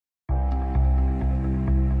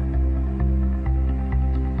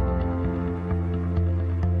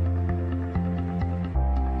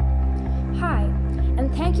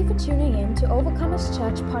for tuning in to Overcomers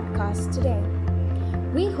Church podcast today.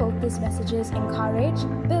 We hope these messages encourage,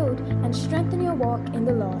 build, and strengthen your walk in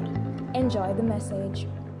the Lord. Enjoy the message.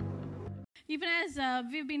 Even as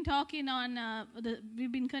we've been talking on,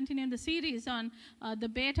 we've been continuing the series on the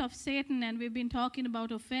bait of Satan, and we've been talking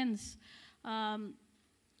about offense.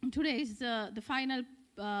 Today is the final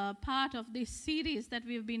part of this series that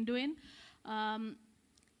we've been doing.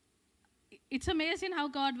 It's amazing how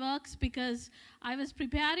God works, because I was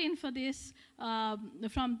preparing for this I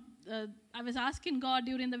was asking God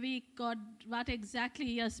during the week, God, what exactly,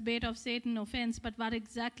 yes, bait of Satan, offense, but what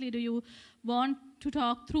exactly do you want to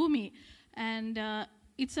talk through me? And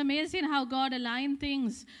it's amazing how God aligned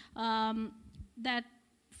things that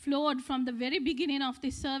flowed from the very beginning of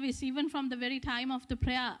this service, even from the very time of the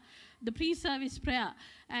prayer, the pre-service prayer.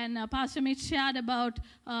 And Pastor Mitch shared about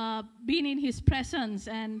being in his presence.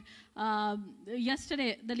 And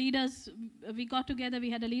yesterday, the leaders, we got together, we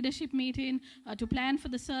had a leadership meeting to plan for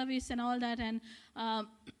the service and all that. And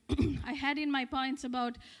I had in my points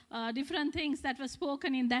about different things that were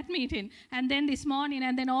spoken in that meeting. And then this morning,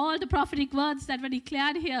 and then all the prophetic words that were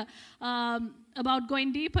declared here about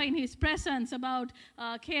going deeper in his presence, about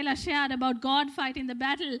Kayla shared about God fighting the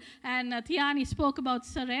battle, and Tiani spoke about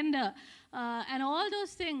surrender, and all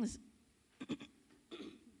those things.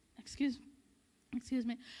 Excuse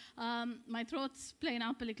me. My throat's playing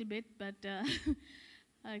up a little bit, but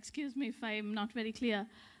excuse me if I'm not very clear.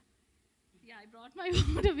 Yeah, I brought my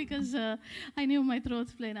water because I knew my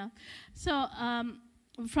throat's playing up. So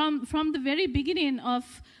from the very beginning of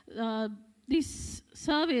this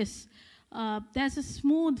service, there's a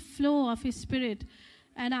smooth flow of His Spirit.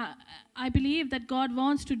 And I believe that God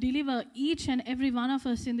wants to deliver each and every one of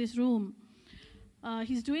us in this room.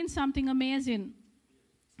 He's doing something amazing.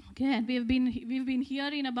 Okay, and we've been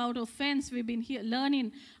hearing about offense. We've been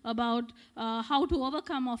learning about how to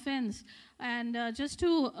overcome offense. And just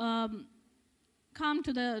to come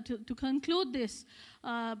to conclude this,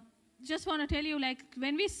 just want to tell you, like,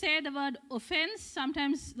 when we say the word offense,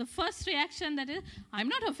 sometimes the first reaction that is, I'm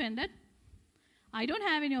not offended. I don't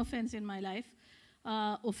have any offense in my life.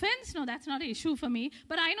 Offense, no, that's not an issue for me.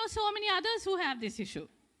 But I know so many others who have this issue.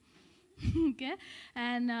 Okay,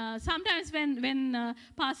 and sometimes when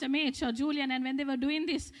Pastor Mitch or Julian, and when they were doing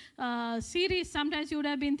this series, sometimes you would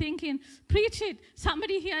have been thinking, preach it.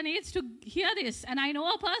 Somebody here needs to hear this. And I know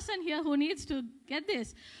a person here who needs to get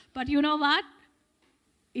this. But you know what?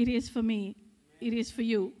 It is for me. It is for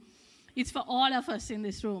you. It's for all of us in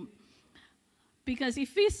this room. Because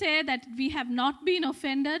if we say that we have not been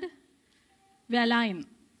offended, we are lying.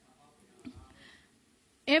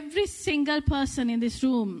 Every single person in this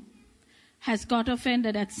room has got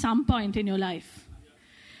offended at some point in your life.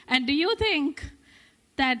 And do you think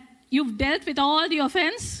that you've dealt with all the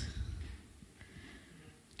offense?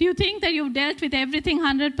 Do you think that you've dealt with everything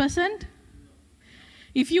 100%?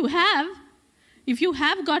 If you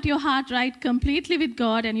have got your heart right completely with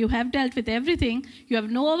God, and you have dealt with everything, you have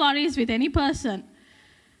no worries with any person,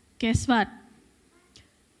 guess what?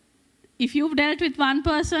 If you've dealt with one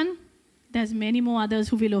person, there's many more others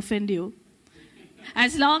who will offend you.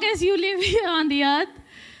 As long as you live here on the earth,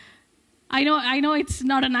 I know it's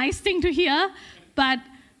not a nice thing to hear, but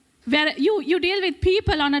where you deal with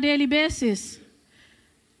people on a daily basis.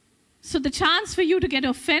 So the chance for you to get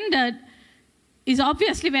offended is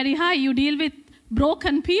obviously very high. You deal with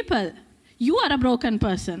broken people. You are a broken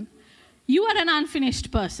person. You are an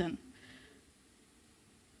unfinished person.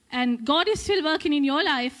 And God is still working in your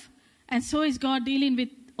life, and so is God dealing with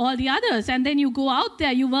all the others. And then you go out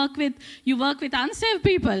there, you work with unsaved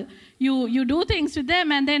people. You do things with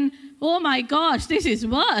them, and then, oh my gosh, this is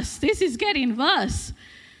worse. This is getting worse.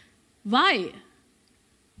 Why?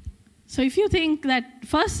 So if you think that,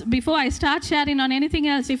 first, before I start sharing on anything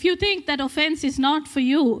else, if you think that offense is not for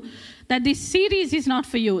you, that this series is not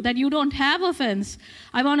for you, that you don't have offense,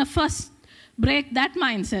 I want to first break that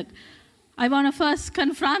mindset. I want to first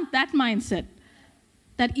confront that mindset,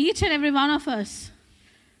 that each and every one of us,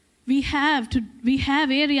 we have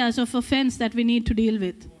areas of offense that we need to deal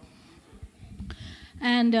with.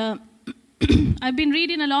 And I've been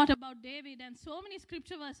reading a lot about David, and so many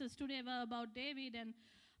scripture verses today were about David. And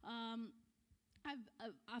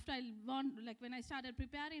when I started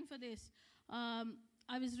preparing for this,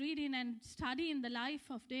 I was reading and studying the life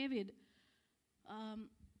of David.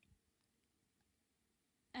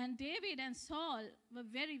 And David and Saul were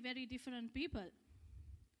very, very different people.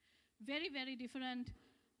 Very, very different.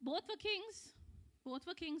 Both were kings. Both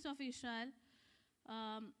were kings of Israel.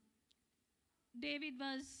 David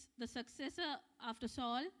was the successor after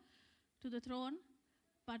Saul to the throne,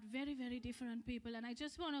 but very, very different people. And I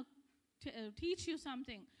just want to teach you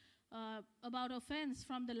something. about offense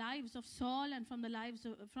from the lives of Saul and from the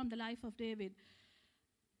life of David.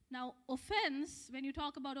 Now, offense, when you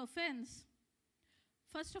talk about offense,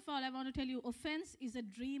 first of all, I want to tell you, offense is a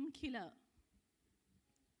dream killer.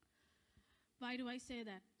 Why do I say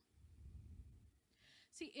that?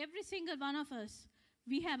 See, every single one of us,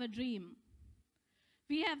 we have a dream.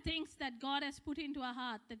 We have things that God has put into our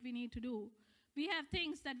heart that we need to do. We have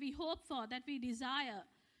things that we hope for, that we desire.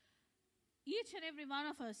 Each and every one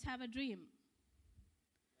of us have a dream.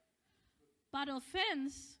 But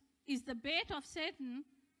offense is the bait of Satan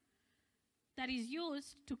that is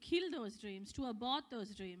used to kill those dreams, to abort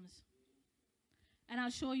those dreams. And I'll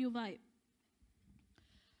show you why.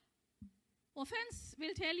 Offense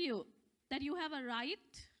will tell you that you have a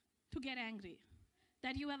right to get angry,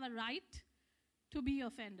 that you have a right to be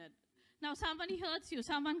offended. Now, somebody hurts you,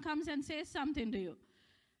 someone comes and says something to you,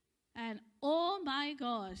 and oh my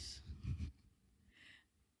gosh,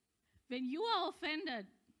 when you are offended,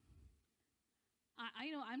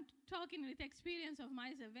 I know I'm talking with experience of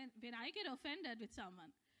myself. When I get offended with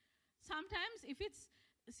someone, sometimes if it's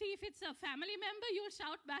a family member, you'll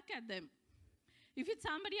shout back at them. If it's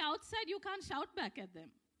somebody outside, you can't shout back at them.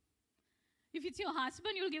 If it's your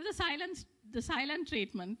husband, you'll give the silent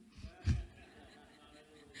treatment.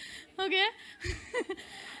 Okay?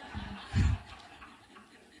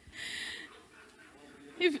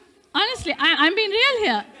 Honestly, I'm being real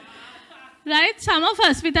here. Right? Some of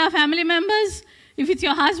us with our family members, if it's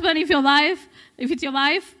your husband, if it's your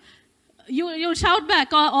wife, you'll shout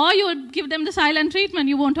back, or you'll give them the silent treatment.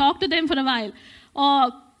 You won't talk to them for a while.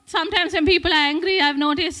 Or sometimes when people are angry, I've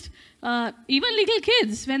noticed, even little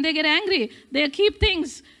kids, when they get angry, they keep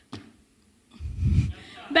things,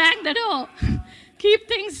 bang the door, keep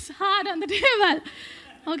things hard on the table.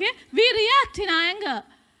 Okay? We react in our anger.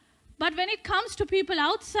 But when it comes to people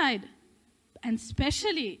outside, and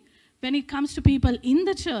especially when it comes to people in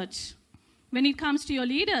the church, when it comes to your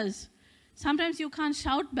leaders, sometimes you can't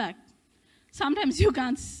shout back. Sometimes you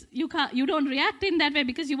don't react in that way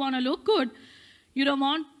because you want to look good. You don't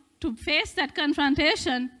want to face that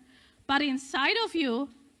confrontation, but inside of you,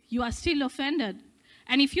 you are still offended.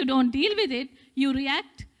 And if you don't deal with it, you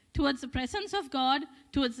react towards the presence of God,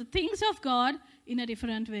 towards the things of God in a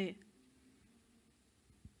different way.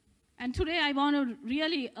 And today I want to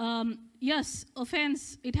really, yes,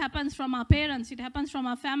 offense, it happens from our parents, it happens from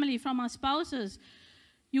our family, from our spouses.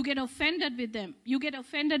 You get offended with them. You get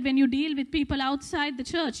offended when you deal with people outside the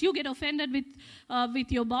church. You get offended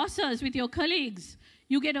with your bosses, with your colleagues.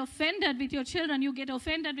 You get offended with your children. You get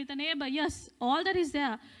offended with a neighbor. Yes, all that is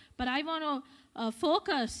there. But I want to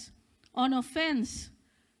focus on offense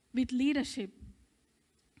with leadership.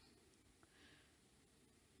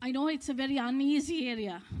 I know it's a very uneasy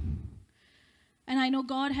area. And I know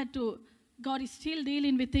God is still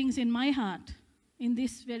dealing with things in my heart, in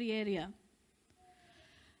this very area.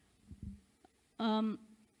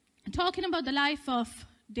 Talking about the life of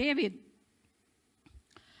David.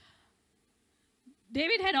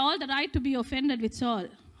 David had all the right to be offended with Saul.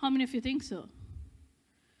 How many of you think so?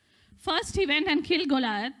 First, he went and killed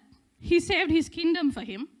Goliath. He saved his kingdom for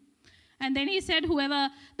him. And then he said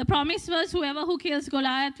the promise was whoever who kills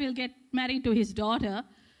Goliath will get married to his daughter.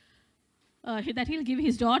 That he'll give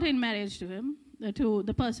his daughter in marriage to him, to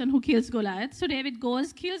the person who kills Goliath. So David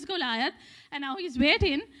goes, kills Goliath, and now he's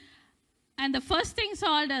waiting. And the first thing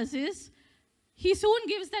Saul does is, he soon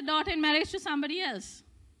gives that daughter in marriage to somebody else.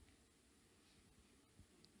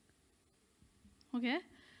 Okay?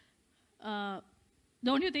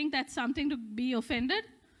 Don't you think that's something to be offended?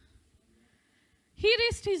 He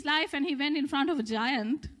risked his life and he went in front of a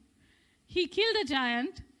giant. He killed a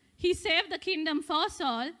giant. He saved the kingdom for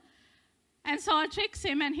Saul. And Saul tricks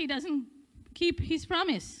him and he doesn't keep his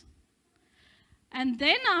promise. And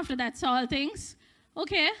then after that, Saul thinks,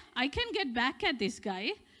 okay, I can get back at this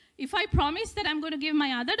guy if I promise that I'm going to give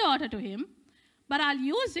my other daughter to him, but I'll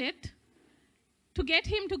use it to get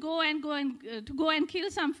him to go and kill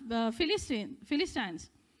some Philistines.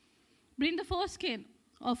 Bring the foreskin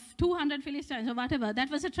of 200 Philistines or whatever. That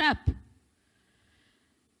was a trap.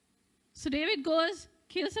 So David goes,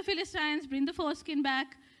 kills the Philistines, bring the foreskin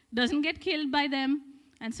back, doesn't get killed by them,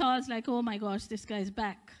 and Saul's like, oh my gosh, this guy's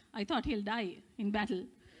back. I thought he'll die in battle.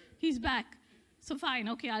 He's back. So fine,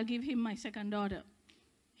 okay, I'll give him my second daughter.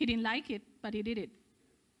 He didn't like it, but he did it.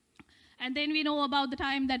 And then we know about the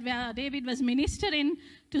time that David was ministering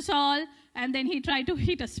to Saul, and then he tried to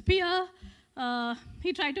hit a spear.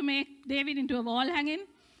 He tried to make David into a wall hanging.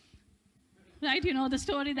 Right, you know the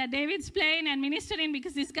story that David's playing and ministering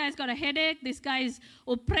because this guy's got a headache, this guy's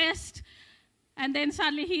oppressed, and then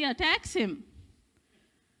suddenly he attacks him.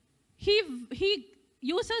 He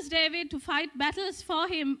uses David to fight battles for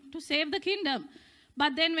him to save the kingdom.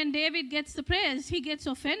 But then when David gets the praise, he gets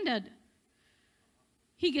offended.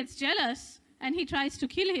 He gets jealous and he tries to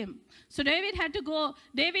kill him. So David had to go.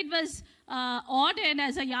 David was ordained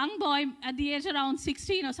as a young boy at the age around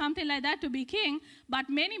 16 or something like that to be king. But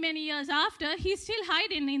many, many years after, he's still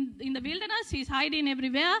hiding in the wilderness. He's hiding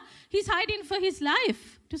everywhere. He's hiding for his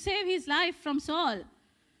life, to save his life from Saul.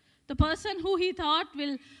 The person who he thought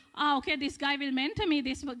will, okay, this guy will mentor me.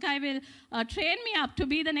 This guy will train me up to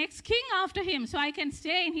be the next king after him so I can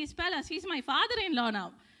stay in his palace. He's my father-in-law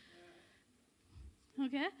now.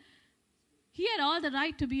 Okay? He had all the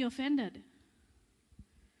right to be offended.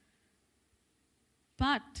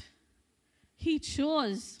 But he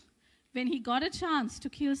chose, when he got a chance to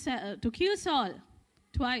kill Saul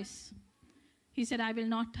twice, he said, I will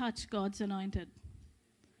not touch God's anointed.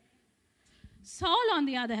 Saul, on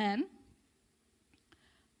the other hand,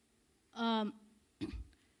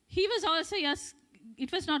 he was also, yes,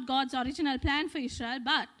 it was not God's original plan for Israel,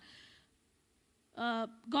 but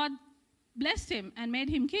God blessed him and made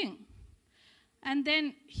him king. And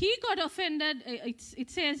then he got offended. It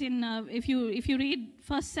says in, if you read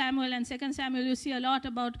 1 Samuel and 2 Samuel, you see a lot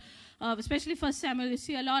about, especially 1 Samuel, you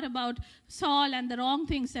see a lot about Saul and the wrong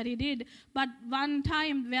things that he did. But one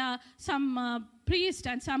time where some priest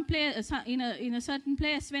and some place, in a certain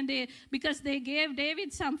place, because they gave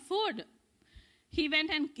David some food, he went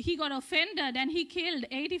and he got offended and he killed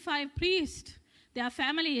 85 priests, their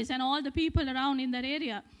families, and all the people around in that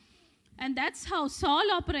area. And that's how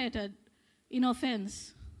Saul operated in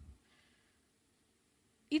offense.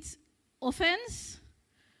 It's offense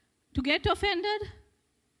to get offended.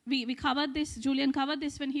 We covered this, Julian covered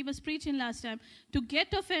this when he was preaching last time. To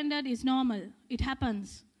get offended is normal. It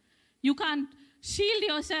happens. You can't shield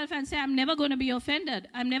yourself and say, I'm never going to be offended.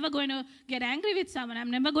 I'm never going to get angry with someone.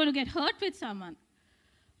 I'm never going to get hurt with someone.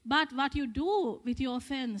 But what you do with your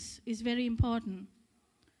offense is very important.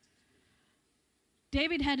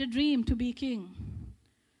 David had a dream to be king.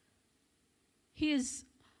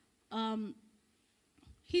 Even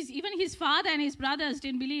his father and his brothers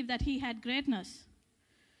didn't believe that he had greatness.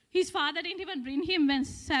 His father didn't even bring him when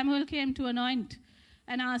Samuel came to anoint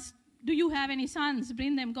and asked, do you have any sons?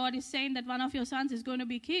 Bring them. God is saying that one of your sons is going to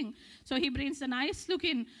be king. So he brings the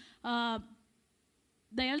nice-looking, the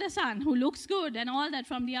elder son who looks good and all that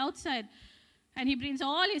from the outside. And he brings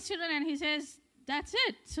all his children and he says, that's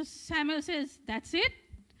it. So Samuel says, that's it?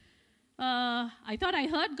 I thought I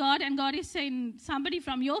heard God, and God is saying somebody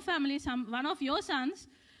from your family, one of your sons,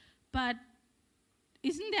 but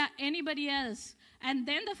isn't there anybody else? And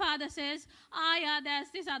then the father says, yeah,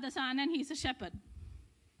 there's this other son, and he's a shepherd.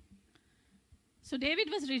 So David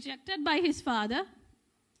was rejected by his father.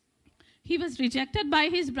 He was rejected by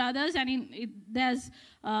his brothers, and let's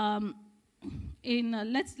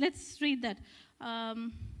read that. I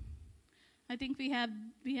think we have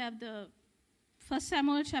the 1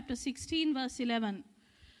 Samuel chapter 16, verse 11.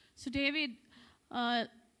 So David,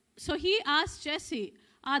 so he asked Jesse,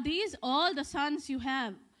 are these all the sons you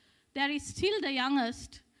have? There is still the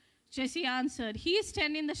youngest. Jesse answered, he is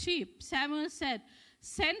tending the sheep. Samuel said,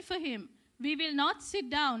 send for him. We will not sit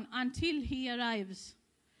down until he arrives.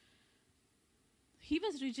 He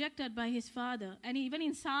was rejected by his father. And even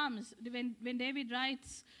in Psalms, when David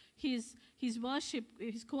writes his worship,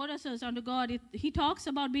 his choruses unto God, he talks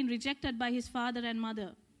about being rejected by his father and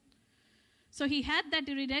mother. So he had that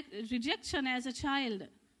rejection as a child.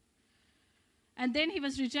 And then he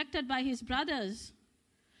was rejected by his brothers.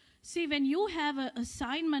 See, when you have an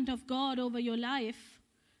assignment of God over your life,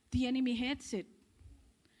 the enemy hates it.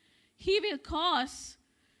 He will cause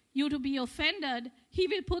you to be offended. He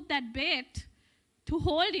will put that bait to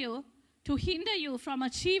hold you, to hinder you from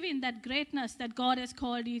achieving that greatness that God has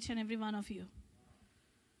called each and every one of you.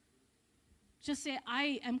 Just say,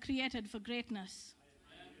 I am created for greatness.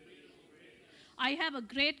 I have a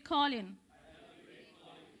great calling.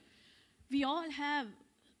 We all have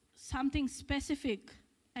something specific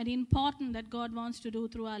and important that God wants to do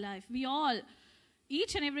through our life. We all,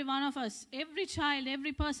 each and every one of us, every child,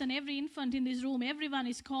 every person, every infant in this room, everyone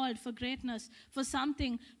is called for greatness, for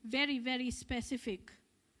something very, very specific.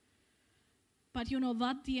 But you know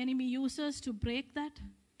what the enemy uses to break that,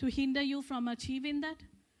 to hinder you from achieving that?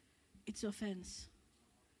 It's offense.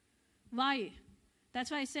 Why? That's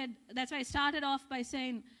why I started off by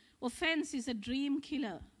saying offense is a dream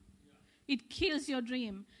killer. It kills your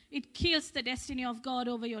dream. It kills the destiny of God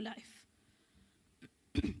over your life.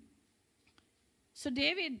 So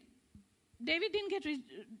David didn't get,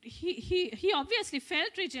 he obviously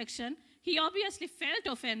felt rejection. He obviously felt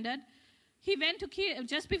offended. He went to kill,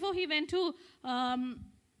 just before he went to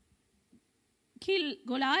kill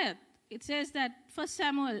Goliath, it says that 1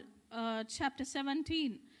 Samuel chapter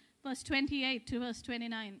 17, verse 28 to verse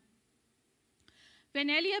 29. When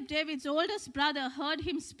Eliab, David's oldest brother, heard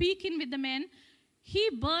him speaking with the men, he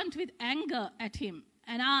burnt with anger at him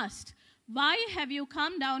and asked, "Why have you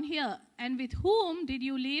come down here? And with whom did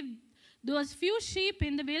you leave those few sheep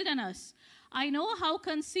in the wilderness? I know how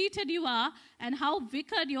conceited you are and how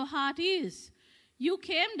wicked your heart is. You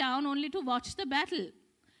came down only to watch the battle.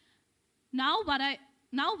 Now what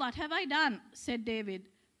have I done?" said David.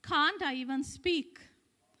 "Can't I even speak?"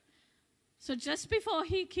 So just before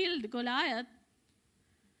he killed Goliath,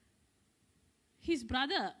 his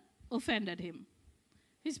brother offended him.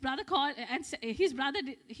 His brother called, and his brother,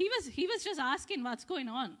 he was just asking what's going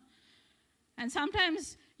on. And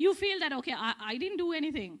sometimes you feel that, okay, I didn't do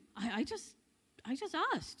anything. I just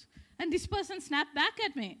asked. And this person snapped back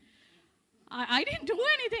at me. I didn't do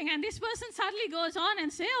anything. And this person suddenly goes on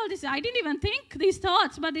and say all this. I didn't even think these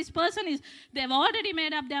thoughts, but this person they've already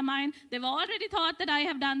made up their mind. They've already thought that I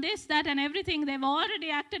have done this, that, and everything. They've already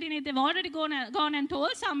acted in it. They've already gone and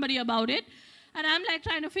told somebody about it. And I'm like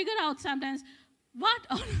trying to figure out sometimes, what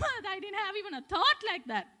on earth? I didn't have even a thought like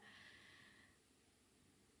that.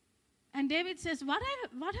 And David says, what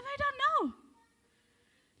have I done now?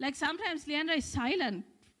 Like sometimes Leandra is silent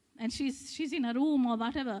and she's in a room or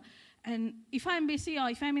whatever. And if I'm busy or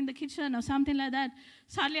if I'm in the kitchen or something like that,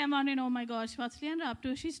 suddenly I'm wondering, oh my gosh, what's Leandra up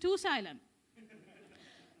to? She's too silent.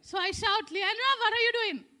 So I shout, "Leandra, what are you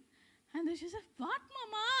doing?" And then she said, "What,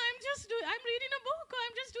 Mama? I'm reading a book, or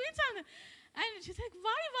I'm just doing something." And she's like,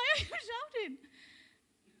 why are you shouting?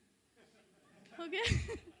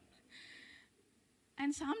 Okay.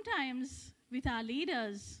 And sometimes with our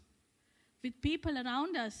leaders, with people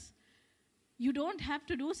around us, you don't have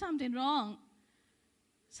to do something wrong.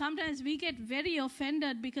 Sometimes we get very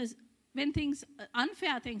offended because when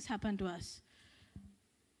unfair things happen to us.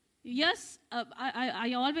 Yes,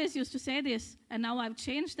 I always used to say this, and now I've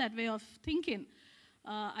changed that way of thinking.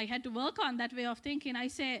 I had to work on that way of thinking. I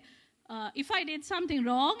say, if I did something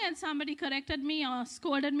wrong and somebody corrected me or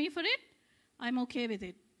scolded me for it, I'm okay with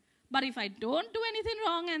it. But if I don't do anything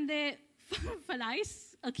wrong and they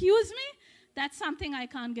accuse me, that's something I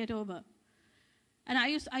can't get over. And I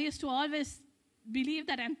used to always believe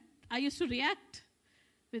that, and I used to react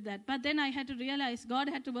with that. But then I had to realize God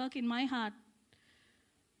had to work in my heart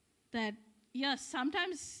that, yes,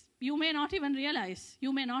 sometimes you may not even realize,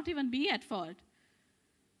 you may not even be at fault,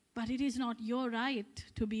 but it is not your right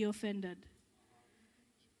to be offended.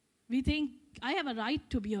 We think, I have a right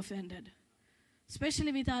to be offended,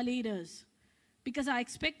 especially with our leaders, because our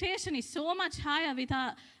expectation is so much higher with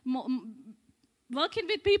our working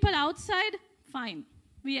with people outside. Fine,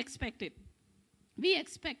 we expect it. We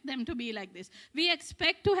expect them to be like this. We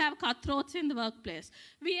expect to have cutthroats in the workplace.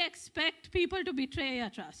 We expect people to betray our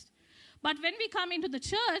trust. But when we come into the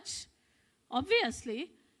church,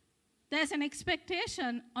 obviously, there's an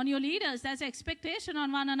expectation on your leaders. There's an expectation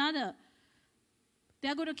on one another.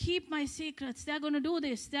 They're going to keep my secrets. They're going to do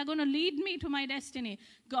this. They're going to lead me to my destiny.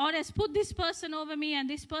 God has put this person over me, and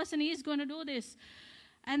this person is going to do this.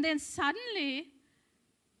 And then suddenly,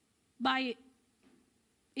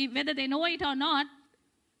 whether they know it or not,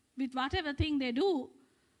 with whatever thing they do,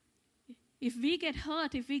 if we get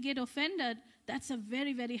hurt, if we get offended, that's a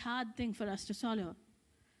very, very hard thing for us to swallow.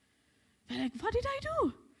 We're like, what did I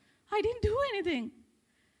do? I didn't do anything.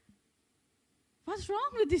 What's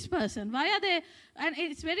wrong with this person? Why are they? And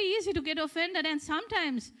it's very easy to get offended, and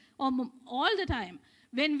sometimes, or all the time,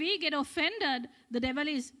 when we get offended, the devil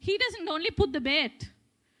he doesn't only put the bait.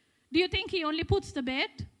 Do you think he only puts the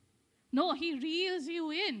bait? No, he reels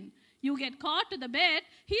you in. You get caught to the bait.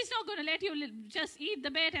 He's not going to let you just eat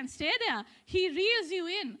the bait and stay there. He reels you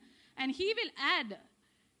in, and he will add.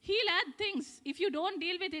 He'll add things. If you don't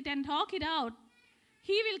deal with it and talk it out,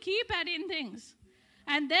 he will keep adding things.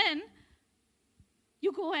 And then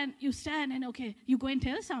you go and you stand and, okay, you go and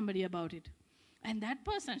tell somebody about it. And that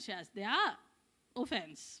person shares their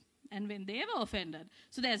offense. And when they were offended.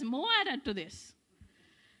 So there's more added to this.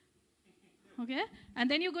 Okay? And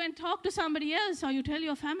then you go and talk to somebody else, or you tell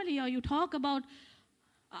your family, or you talk about,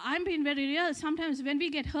 I'm being very real. Sometimes when we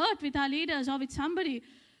get hurt with our leaders or with somebody,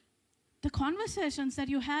 the conversations that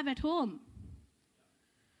you have at home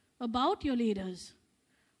about your leaders,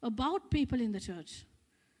 about people in the church.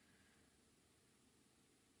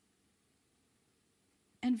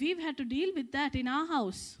 And we've had to deal with that in our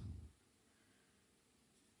house.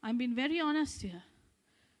 I'm being very honest here.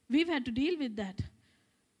 We've had to deal with that.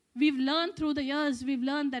 We've learned through the years, we've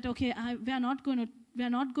learned that, okay, we're not going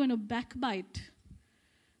to backbite.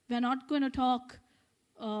 We're not going to talk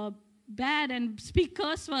bad and speak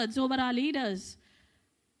curse words over our leaders.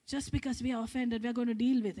 Just because we are offended, we're going to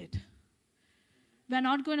deal with it. We're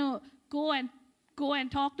not going to go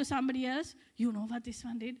and talk to somebody else. You know what this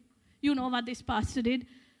one did? You know what this pastor did?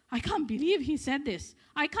 I can't believe he said this.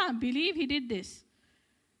 I can't believe he did this.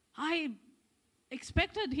 I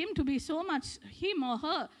expected him or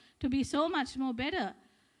her to be so much more better.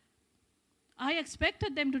 I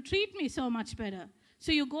expected them to treat me so much better.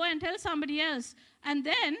 So you go and tell somebody else, and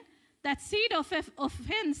then that seed of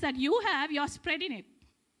offense that you have, you're spreading it.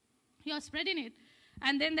 You're spreading it.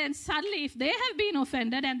 And then suddenly, if they have been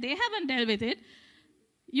offended and they haven't dealt with it,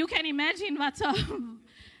 you can imagine what's an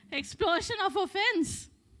explosion of offense.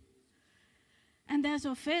 And there's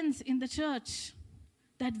offense in the church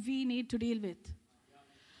that we need to deal with.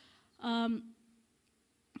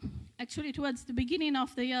 Actually, towards the beginning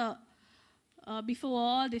of the year, before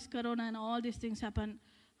all this corona and all these things happened,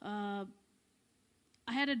 I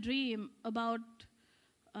had a dream about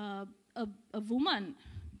a woman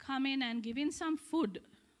coming and giving some food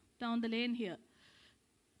down the lane here.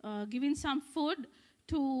 Giving some food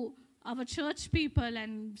to our church people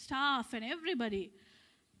and staff and everybody.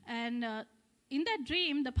 And in that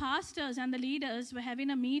dream, the pastors and the leaders were having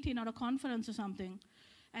a meeting or a conference or something.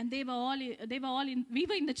 And we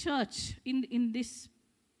were in the church, in this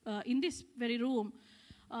very room.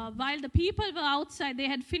 While the people were outside, they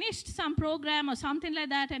had finished some program or something like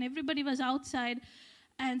that, and everybody was outside.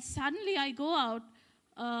 And suddenly I go out,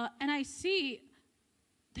 and I see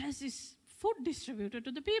there's this food distributed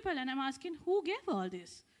to the people, and I'm asking, who gave all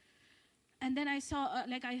this? And then I saw,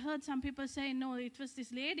 I heard some people say, no, it was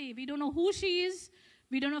this lady. We don't know who she is.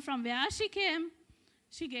 We don't know from where she came.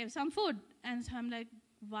 She gave some food. And so I'm like,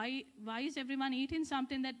 why is everyone eating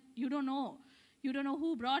something that you don't know? You don't know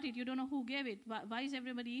who brought it. You don't know who gave it. Why is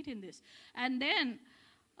everybody eating this? And then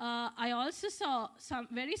I also saw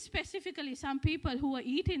very specifically some people who were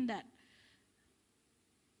eating that.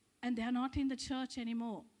 And they're not in the church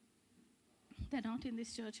anymore. They're not in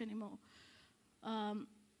this church anymore.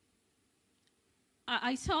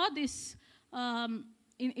 I saw this,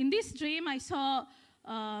 in this dream, I saw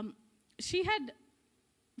she had,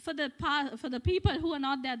 for the people who are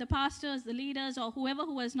not there, the pastors, the leaders, or whoever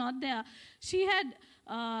who was not there, she had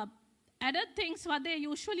added things what they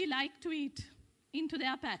usually like to eat into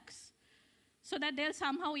their packs so that they'll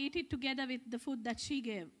somehow eat it together with the food that she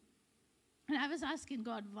gave. And I was asking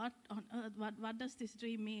God, what on earth, what does this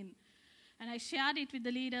dream mean? And I shared it with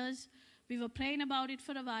the leaders. We were praying about it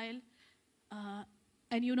for a while.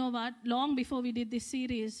 And you know what? Long before we did this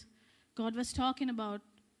series, God was talking about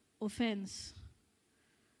offense.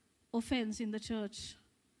 Offense in the church.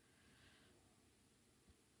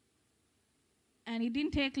 And it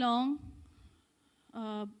didn't take long.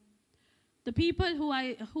 The people who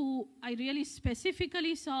I really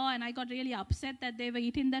specifically saw, and I got really upset that they were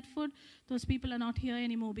eating that food, those people are not here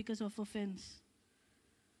anymore because of offense.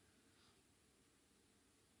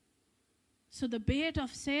 So the bait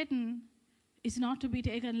of Satan is not to be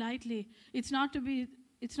taken lightly. It's not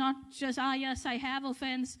just, yes, I have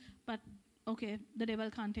offense, but okay, the devil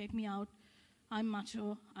can't take me out. I'm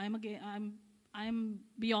macho. I'm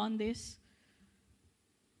beyond this.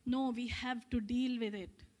 No, we have to deal with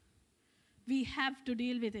it. We have to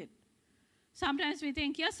deal with it. Sometimes we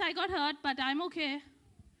think, yes, I got hurt, but I'm okay.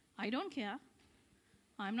 I don't care.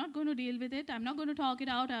 I'm not going to deal with it. I'm not going to talk it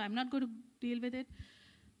out. I'm not going to deal with it.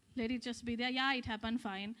 Let it just be there. Yeah, it happened,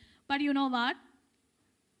 fine. But you know what?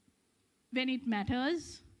 When it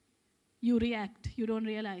matters, you react. You don't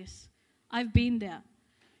realize. I've been there.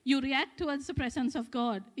 You react towards the presence of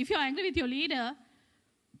God. If you're angry with your leader,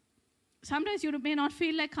 sometimes you may not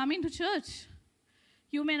feel like coming to church.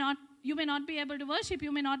 You may not be able to worship.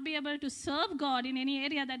 You may not be able to serve God in any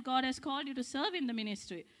area that God has called you to serve in the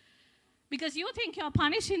ministry. Because you think you're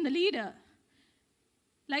punishing the leader.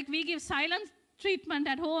 Like we give silent treatment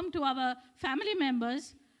at home to our family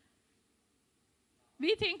members.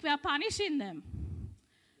 We think we are punishing them.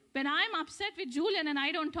 When I'm upset with Julian and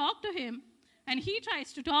I don't talk to him, and he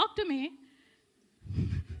tries to talk to me,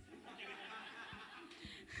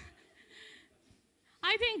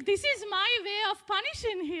 I think this is my way of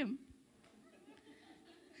punishing him.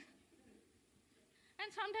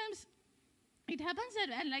 And sometimes it happens that,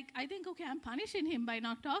 I think, okay, I'm punishing him by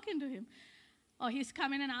not talking to him. Or he's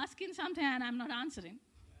coming and asking something and I'm not answering.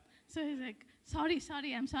 So he's like, sorry,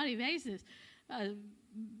 I'm sorry, where is this?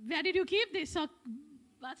 Where did you keep this? So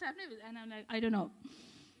what's happening? And I'm like, I don't know.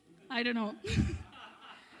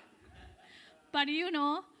 But you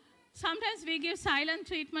know, sometimes we give silent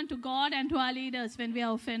treatment to God and to our leaders when we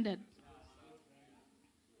are offended.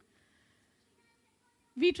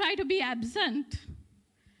 We try to be absent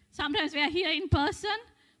Sometimes we are here in person,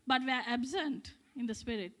 but we are absent in the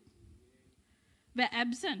spirit. We are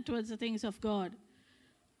absent towards the things of God.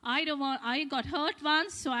 I got hurt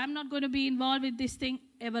once, so I'm not going to be involved with this thing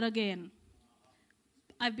ever again.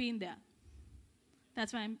 I've been there.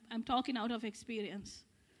 That's why I'm talking out of experience.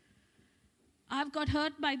 I've got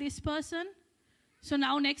hurt by this person, so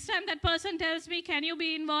now next time that person tells me, can you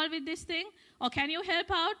be involved with this thing? Or can you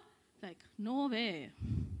help out? Like, no way.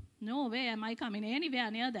 No way am I coming anywhere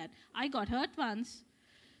near that. I got hurt once.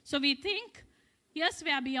 So we think, yes,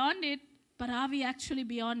 we are beyond it, but are we actually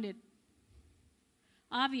beyond it?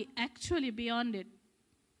 Are we actually beyond it?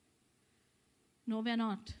 No, we're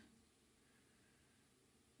not.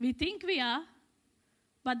 We think we are,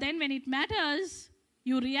 but then when it matters,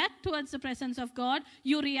 you react towards the presence of God,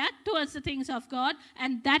 you react towards the things of God,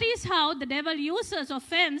 and that is how the devil uses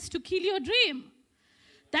offense to kill your dream.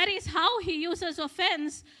 That is how he uses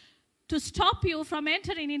offense to stop you from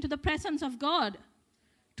entering into the presence of God,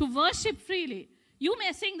 to worship freely. You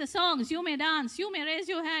may sing the songs, you may dance, you may raise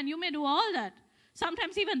your hand, you may do all that.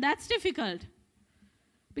 Sometimes even that's difficult.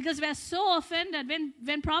 Because we're so offended.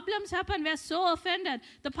 When problems happen, we're so offended.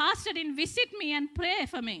 The pastor didn't visit me and pray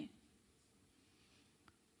for me.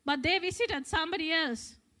 But they visited somebody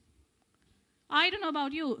else. I don't know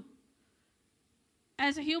about you.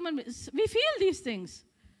 As a human, we feel these things.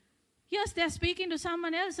 Yes, they're speaking to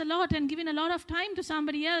someone else a lot and giving a lot of time to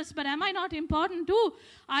somebody else, but am I not important too?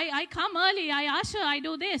 I come early, I usher, I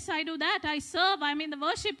do this, I do that, I serve, I'm in the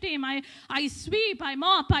worship team, I sweep, I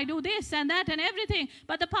mop, I do this and that and everything,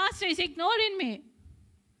 but the pastor is ignoring me.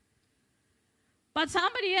 But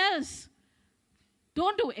somebody else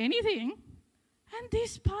don't do anything, and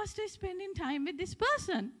this pastor is spending time with this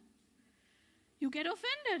person. You get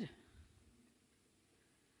offended.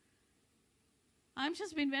 I'm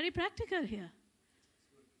just being very practical here.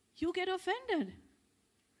 You get offended.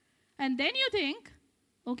 And then you think,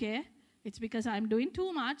 okay, it's because I'm doing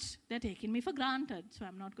too much. They're taking me for granted, so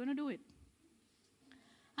I'm not going to do it.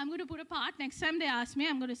 I'm going to put a part. Next time they ask me,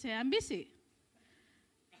 I'm going to say, I'm busy.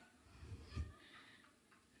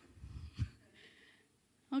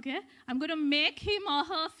 Okay? I'm going to make him or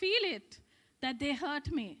her feel it, that they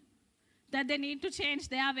hurt me, that they need to change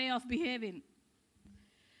their way of behaving.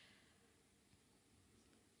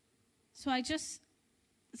 So I just,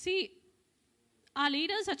 see, our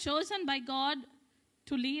leaders are chosen by God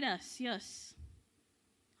to lead us, yes,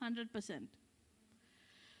 100%.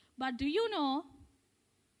 But do you know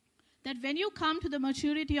that when you come to the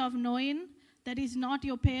maturity of knowing that it's not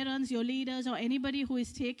your parents, your leaders, or anybody who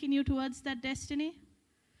is taking you towards that destiny,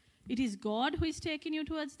 it is God who is taking you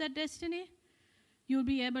towards that destiny, you'll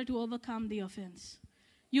be able to overcome the offense.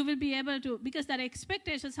 You will be able to, because that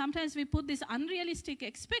expectation, sometimes we put this unrealistic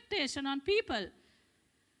expectation on people.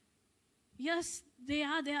 Yes, they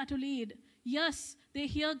are there to lead. Yes, they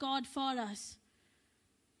hear God for us.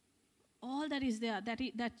 All that is there, that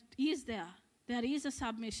is there. There is a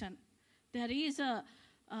submission. There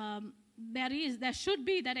should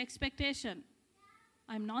be that expectation.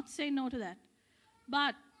 I'm not saying no to that.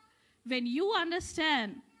 But when you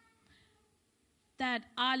understand that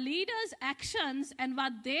our leaders' actions and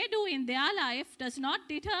what they do in their life does not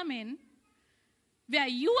determine where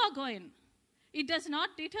you are going. It does not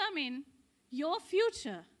determine your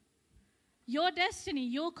future, your destiny,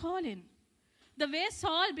 your calling. The way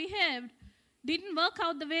Saul behaved didn't work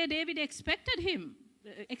out the way David expected him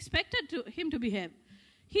to behave.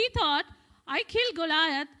 He thought, I killed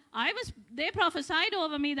Goliath. They prophesied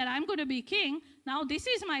over me that I'm going to be king. Now this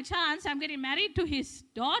is my chance. I'm getting married to his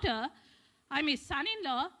daughter. I'm his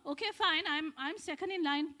son-in-law. Okay, fine. I'm second in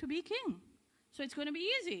line to be king. So it's going to be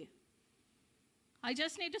easy. I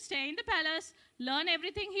just need to stay in the palace, learn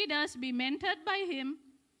everything he does, be mentored by him.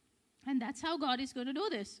 And that's how God is going to do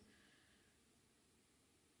this.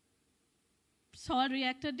 Saul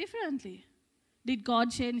reacted differently. Did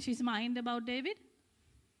God change his mind about David?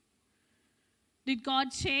 Did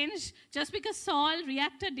God change? Just because Saul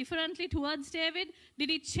reacted differently towards David, did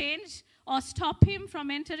it change or stop him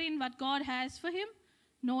from entering what God has for him?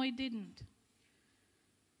 No, it didn't.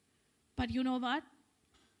 But you know what?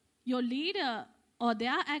 Your leader or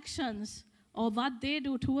their actions or what they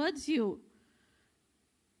do towards you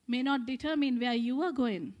may not determine where you are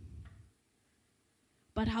going.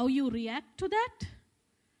 But how you react to that,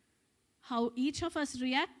 how each of us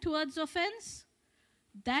react towards offense,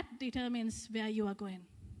 that determines where you are going.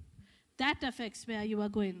 That affects where you are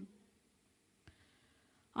going.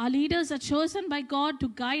 Our leaders are chosen by God to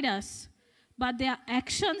guide us, but their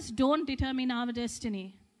actions don't determine our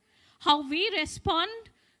destiny. How we respond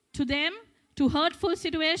to them, to hurtful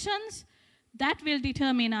situations, that will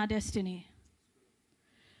determine our destiny.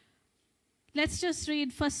 Let's just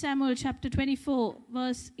read 1 Samuel chapter 24,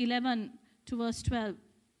 verse 11 to verse 12.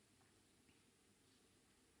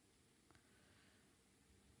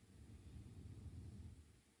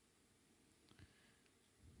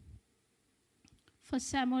 First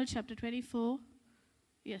Samuel chapter 24.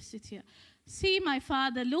 Yes, it's here. See, my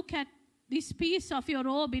father, look at this piece of your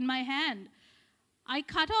robe in my hand. I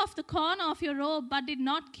cut off the corner of your robe, but did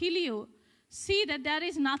not kill you. See that there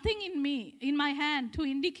is nothing in my hand, to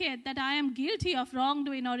indicate that I am guilty of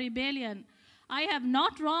wrongdoing or rebellion. I have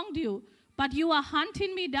not wronged you, but you are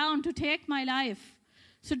hunting me down to take my life.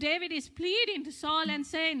 So David is pleading to Saul and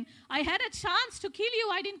saying, I had a chance to kill you,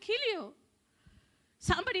 I didn't kill you.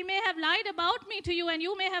 Somebody may have lied about me to you, and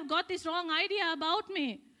you may have got this wrong idea about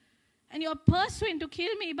me. And you're pursuing to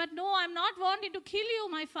kill me, but no, I'm not wanting to kill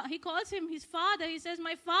you. He calls him his father. He says,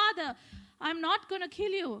 my father, I'm not going to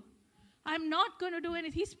kill you. I'm not going to do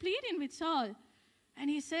anything. He's pleading with Saul. And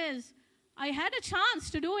he says, I had a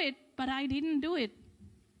chance to do it, but I didn't do it.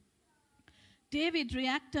 David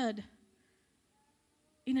reacted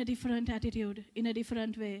in a different attitude, in a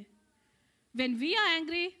different way. When we are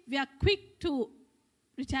angry, we are quick to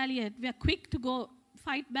retaliate. We are quick to go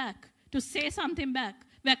fight back, to say something back.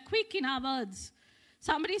 We are quick in our words.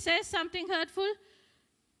 Somebody says something hurtful,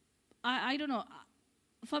 I don't know.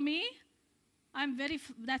 For me,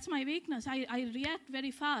 that's my weakness. I react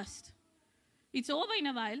very fast. It's over in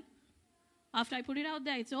a while. After I put it out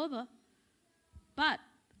there, it's over. But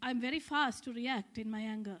I'm very fast to react in my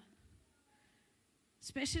anger.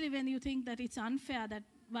 Especially when you think that it's unfair, that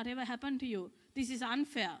whatever happened to you, this is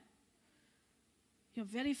unfair. You're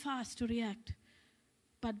very fast to react.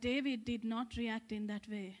 But David did not react in that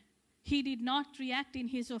way. He did not react in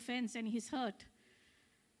his offense and his hurt.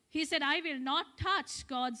 He said, I will not touch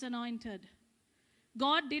God's anointed.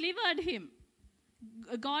 God delivered him.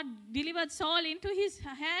 God delivered Saul into his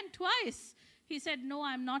hand twice. He said, no,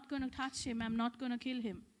 I'm not going to touch him. I'm not going to kill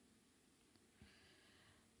him.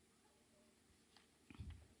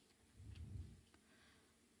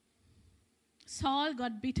 Saul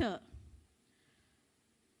got bitter.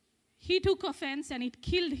 He took offense and it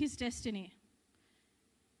killed his destiny.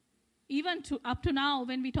 Even up to now,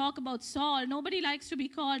 when we talk about Saul, nobody likes to be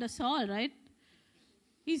called a Saul, right?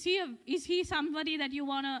 Is he somebody that you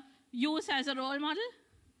want to use as a role model?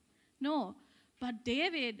 No. But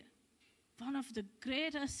David, one of the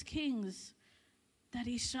greatest kings that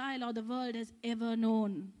Israel or the world has ever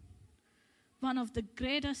known. One of the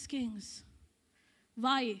greatest kings.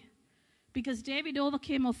 Why? Because David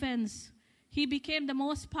overcame offense. He became the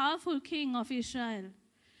most powerful king of Israel.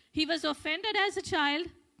 He was offended as a child.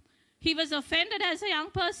 He was offended as a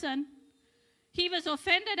young person. He was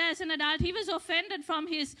offended as an adult. He was offended from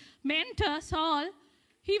his mentor, Saul.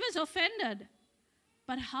 He was offended.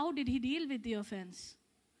 But how did he deal with the offense?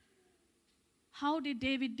 How did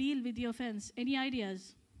David deal with the offense? Any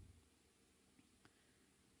ideas?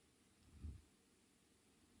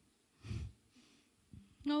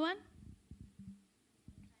 No one?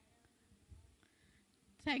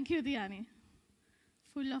 Thank you, Dhyani.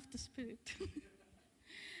 Full of the Spirit.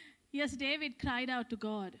 Yes, David cried out to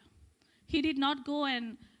God. He did not go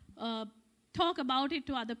and talk about it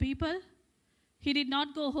to other people. He did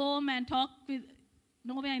not go home and talk with...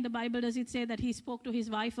 Nowhere in the Bible does it say that he spoke to his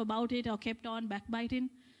wife about it or kept on backbiting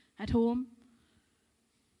at home.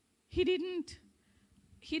 He didn't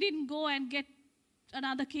go and get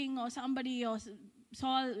another king or somebody or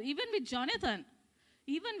Saul, even with Jonathan,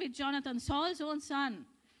 Saul's own son.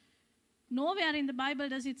 Nowhere in the Bible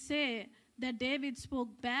does it say that David spoke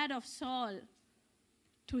bad of Saul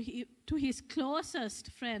to his closest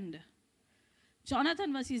friend.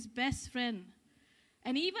 Jonathan was his best friend.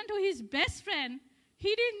 And even to his best friend,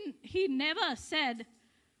 he never said,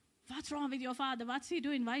 what's wrong with your father? What's he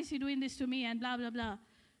doing? Why is he doing this to me? And blah, blah, blah.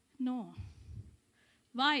 No.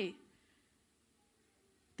 Why?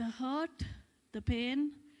 The hurt, the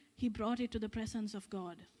pain, he brought it to the presence of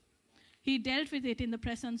God. He dealt with it in the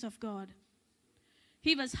presence of God.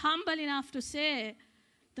 He was humble enough to say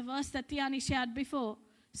the verse that Tiani shared before,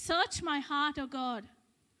 search my heart, O God.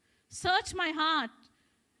 Search my heart.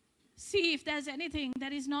 See if there's anything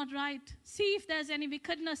that is not right. See if there's any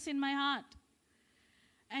wickedness in my heart.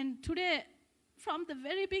 And today, from the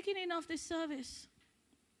very beginning of this service,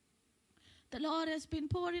 the Lord has been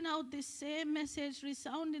pouring out this same message,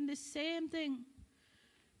 resounding this same thing.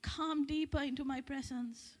 Come deeper into my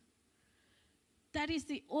presence. That is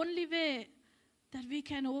the only way that we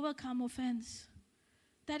can overcome offense.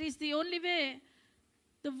 That is the only way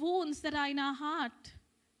the wounds that are in our heart,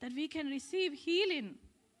 that we can receive healing,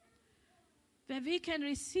 where we can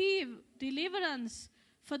receive deliverance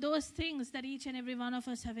for those things that each and every one of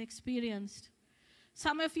us have experienced.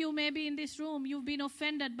 Some of you may be in this room, you've been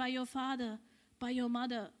offended by your father, by your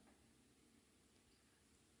mother.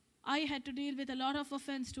 I had to deal with a lot of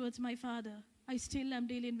offense towards my father. I still am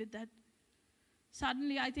dealing with that.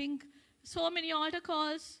 Suddenly, I think so many altar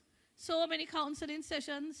calls, so many counseling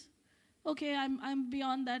sessions. Okay, I'm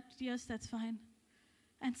beyond that. Yes, that's fine.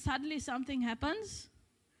 And suddenly something happens.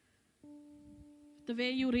 The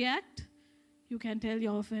way you react, you can tell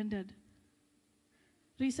you're offended.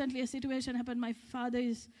 Recently, a situation happened. My father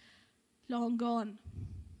is long gone.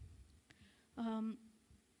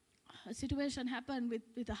 A situation happened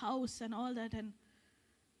with the house and all that, and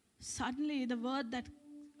suddenly the word that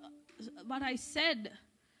what I said,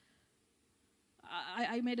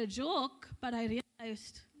 I made a joke, but I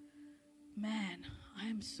realized, man, I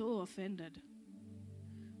am so offended.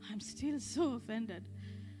 I'm still so offended.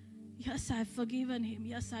 Yes, I've forgiven him.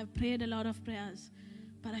 Yes, I've prayed a lot of prayers,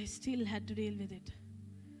 but I still had to deal with it.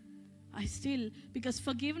 Because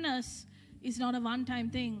forgiveness is not a one-time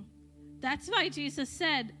thing. That's why Jesus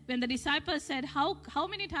said, when the disciples said, how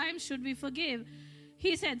many times should we forgive?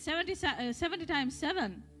 He said 70 times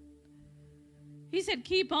 7. He said,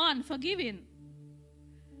 keep on forgiving.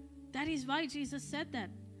 That is why Jesus said that.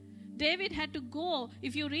 David had to go.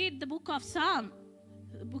 If you read the book of Psalms,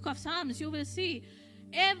 you will see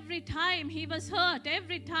every time he was hurt,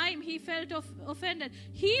 every time he felt offended.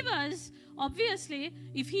 He was, obviously,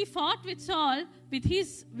 if he fought with Saul, with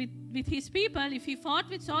his people, if he fought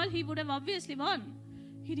with Saul, he would have obviously won.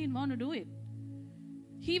 He didn't want to do it.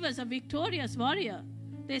 He was a victorious warrior.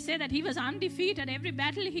 They say that he was undefeated. Every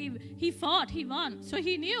battle he fought, he won. So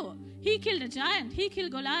he knew. He killed a giant. He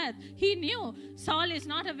killed Goliath. He knew Saul is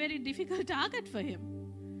not a very difficult target for him.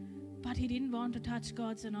 But he didn't want to touch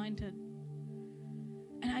God's anointed.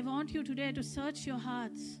 And I want you today to search your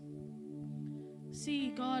hearts. See,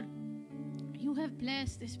 God, you have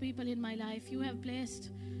placed these people in my life. You have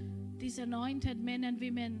placed these anointed men and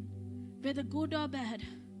women, whether good or bad.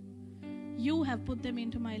 You have put them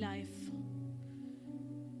into my life.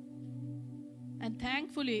 And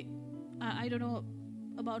thankfully, I don't know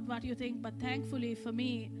about what you think, but thankfully for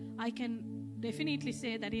me, I can definitely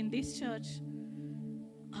say that in this church,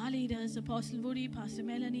 our leaders, Apostle Woody, Pastor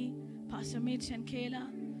Melanie, Pastor Mitch and Kayla,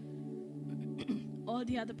 all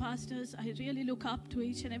the other pastors, I really look up to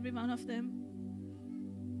each and every one of them.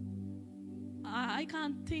 I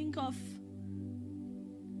can't think of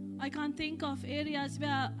areas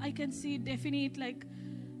where I can see definite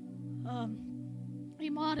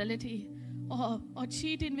immorality or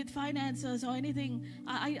cheating with finances or anything.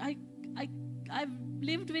 I've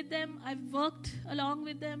lived with them. I've worked along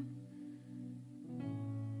with them.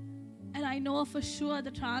 And I know for sure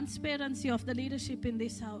the transparency of the leadership in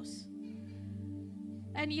this house.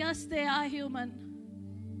 And yes, they are human.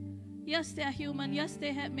 Yes, they are human. Yes,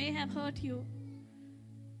 they may have hurt you.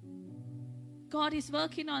 God is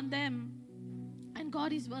working on them. And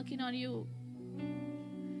God is working on you.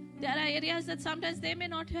 There are areas that sometimes they may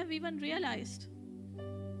not have even realized.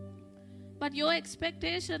 But your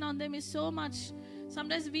expectation on them is so much.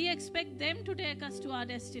 Sometimes we expect them to take us to our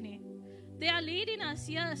destiny. They are leading us,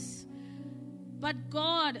 yes. But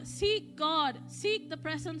seek the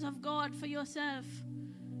presence of God for yourself.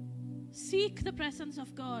 Seek the presence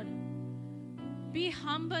of God. Be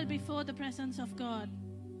humble before the presence of God.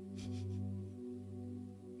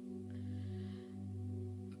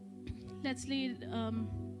 Let's read 1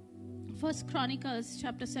 Chronicles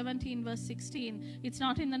chapter 17 verse 16. It's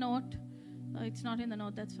not in the note.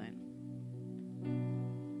 That's fine.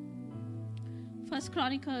 1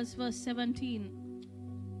 Chronicles verse 17.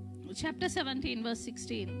 Chapter 17 verse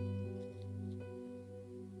 16.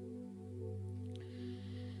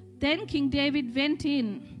 Then King David went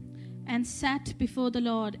in and sat before the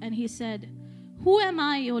Lord, and he said, "Who am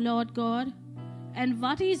I, O Lord God? And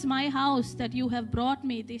what is my house that you have brought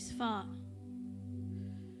me this far?"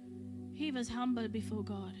 He was humble before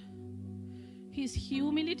God. His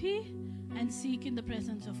humility and seeking the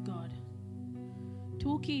presence of God.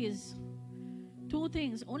 2 keys, 2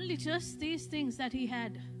 things, only just these things that he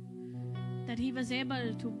had, that he was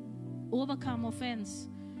able to overcome offense,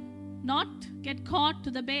 not get caught to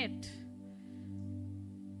the bait,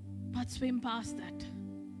 but swim past that.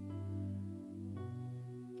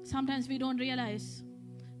 Sometimes we don't realize.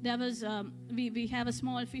 There was we have a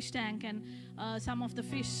small fish tank, and some of the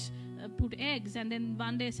fish put eggs, and then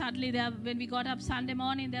one day suddenly when we got up Sunday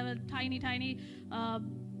morning, there were tiny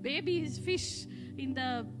babies fish in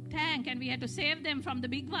the tank, and we had to save them from the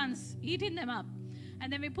big ones eating them up.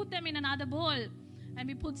 And then we put them in another bowl, and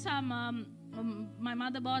we put some my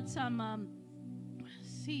mother bought some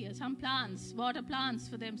see some plants, water plants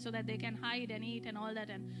for them so that they can hide and eat and all that.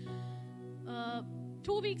 And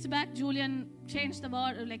 2 weeks back, Julian changed the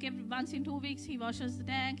water. Like once in 2 weeks, he washes the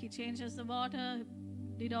tank, he changes the water,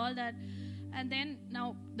 did all that. And then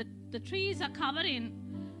now the trees are covering.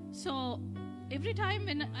 So every time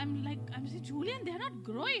when I'm saying, Julian, they're not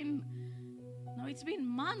growing. Now it's been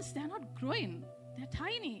months, they're not growing. They're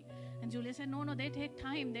tiny. And Julia said, no, they take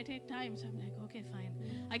time. So I'm like, okay, fine.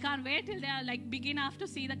 I can't wait till they're like big enough to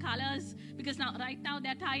see the colors, because right now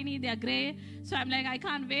they're tiny, they're gray. So I'm like, I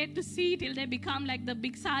can't wait to see till they become like the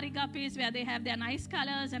big sari guppies where they have their nice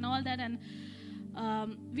colors and all that. And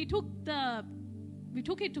we took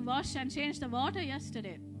it to wash and change the water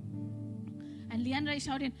yesterday. And Leandra is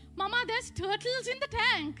shouting, Mama, there's turtles in the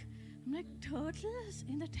tank. I'm like, turtles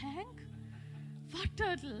in the tank? What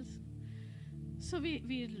turtles? So we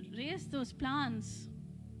raised those plants,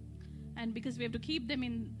 and because we have to keep them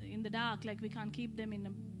in the dark, like we can't keep them in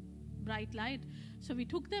a bright light. So we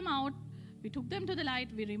took them out, we took them to the light,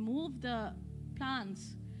 we removed the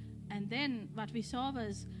plants, and then what we saw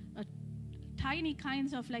was tiny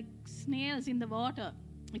kinds of like snails in the water.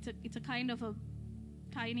 It's a kind of a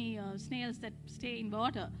tiny snails that stay in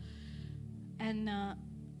water. And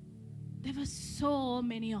there were so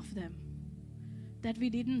many of them that we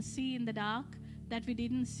didn't see in the dark, that we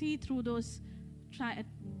didn't see through those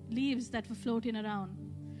leaves that were floating around.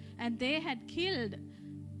 And they had killed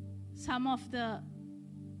some of the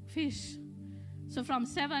fish. So from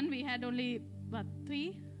 7, we had only,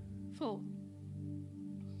 3? 4.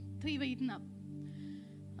 3 were eaten up.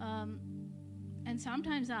 And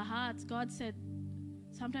sometimes our hearts, God said,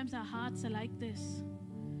 sometimes our hearts are like this.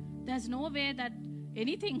 There's no way that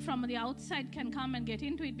anything from the outside can come and get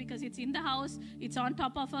into it, because it's in the house, it's on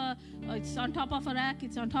top of a rack,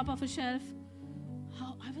 it's on top of a shelf.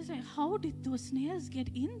 I was like, how did those snails get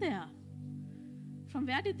in there? From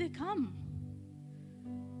where did they come?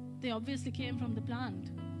 They obviously came from the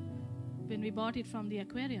plant when we bought it from the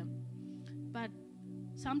aquarium. But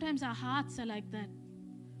sometimes our hearts are like that.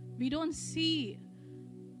 We don't see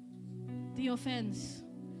the offense.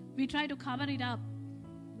 We try to cover it up.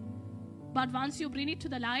 But once you bring it to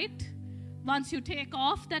the light, once you take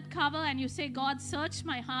off that cover and you say, God, search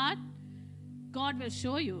my heart, God will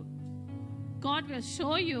show you. God will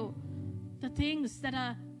show you the things that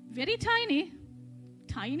are very tiny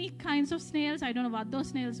kinds of snails. I don't know what those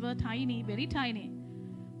snails were, tiny, very tiny.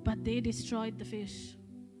 But they destroyed the fish.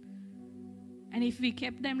 And if we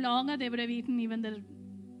kept them longer, they would have eaten even the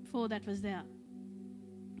 4 that was there.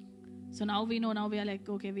 So now we know, now we are like,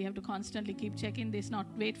 okay, we have to constantly keep checking this, not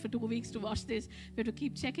wait for 2 weeks to wash this. We have to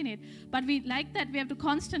keep checking it. But we like that, we have to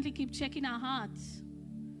constantly keep checking our hearts.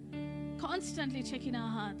 Constantly checking our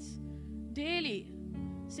hearts. Daily.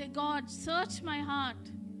 Say, God, search my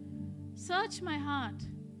heart. Search my heart.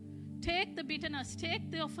 Take the bitterness,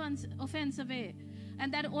 take the offense away.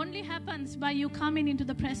 And that only happens by you coming into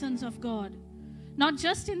the presence of God. Not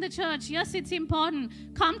just in the church. Yes, it's important.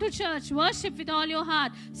 Come to church. Worship with all your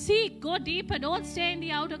heart. Seek. Go deeper. Don't stay in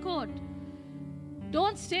the outer court.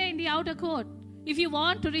 Don't stay in the outer court. If you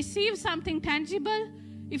want to receive something tangible,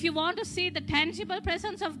 if you want to see the tangible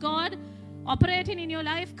presence of God operating in your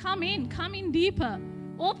life, come in. Come in deeper.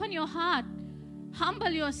 Open your heart. Humble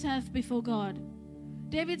yourself before God.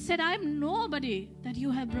 David said, I am nobody that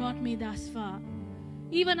you have brought me thus far.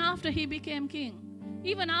 Even after he became king.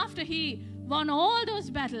 Even after he won all those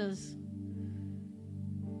battles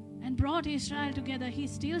and brought Israel together, he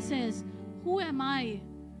still says, who am I?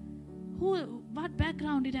 What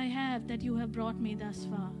background did I have that you have brought me thus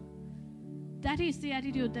far? That is the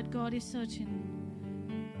attitude that God is searching.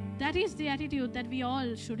 That is the attitude that we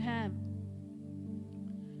all should have.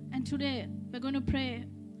 And today we're going to pray.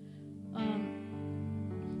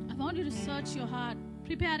 I want you to search your heart.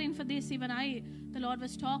 Preparing for this, even the Lord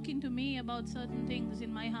was talking to me about certain things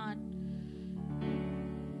in my heart.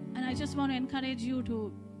 And I just want to encourage you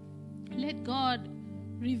to let God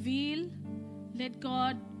reveal, let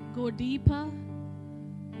God go deeper,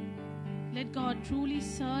 let God truly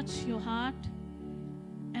search your heart.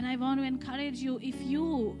 And I want to encourage you, if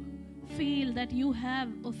you feel that you have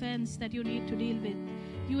offense that you need to deal with,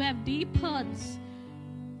 you have deep hurts.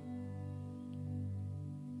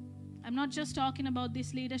 I'm not just talking about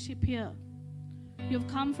this leadership here. You've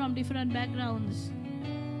come from different backgrounds.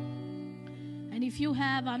 And if you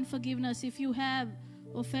have unforgiveness, if you have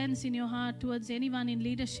offense in your heart towards anyone in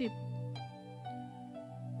leadership,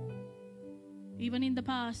 even in the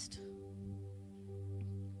past,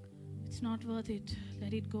 it's not worth it.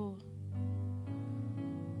 Let it go.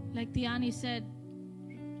 Like Tiani said,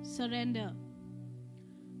 surrender.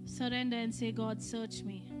 Surrender and say, God, search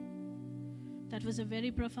me. That was a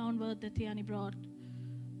very profound word that Tiani brought.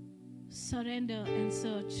 Surrender and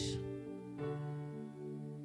search.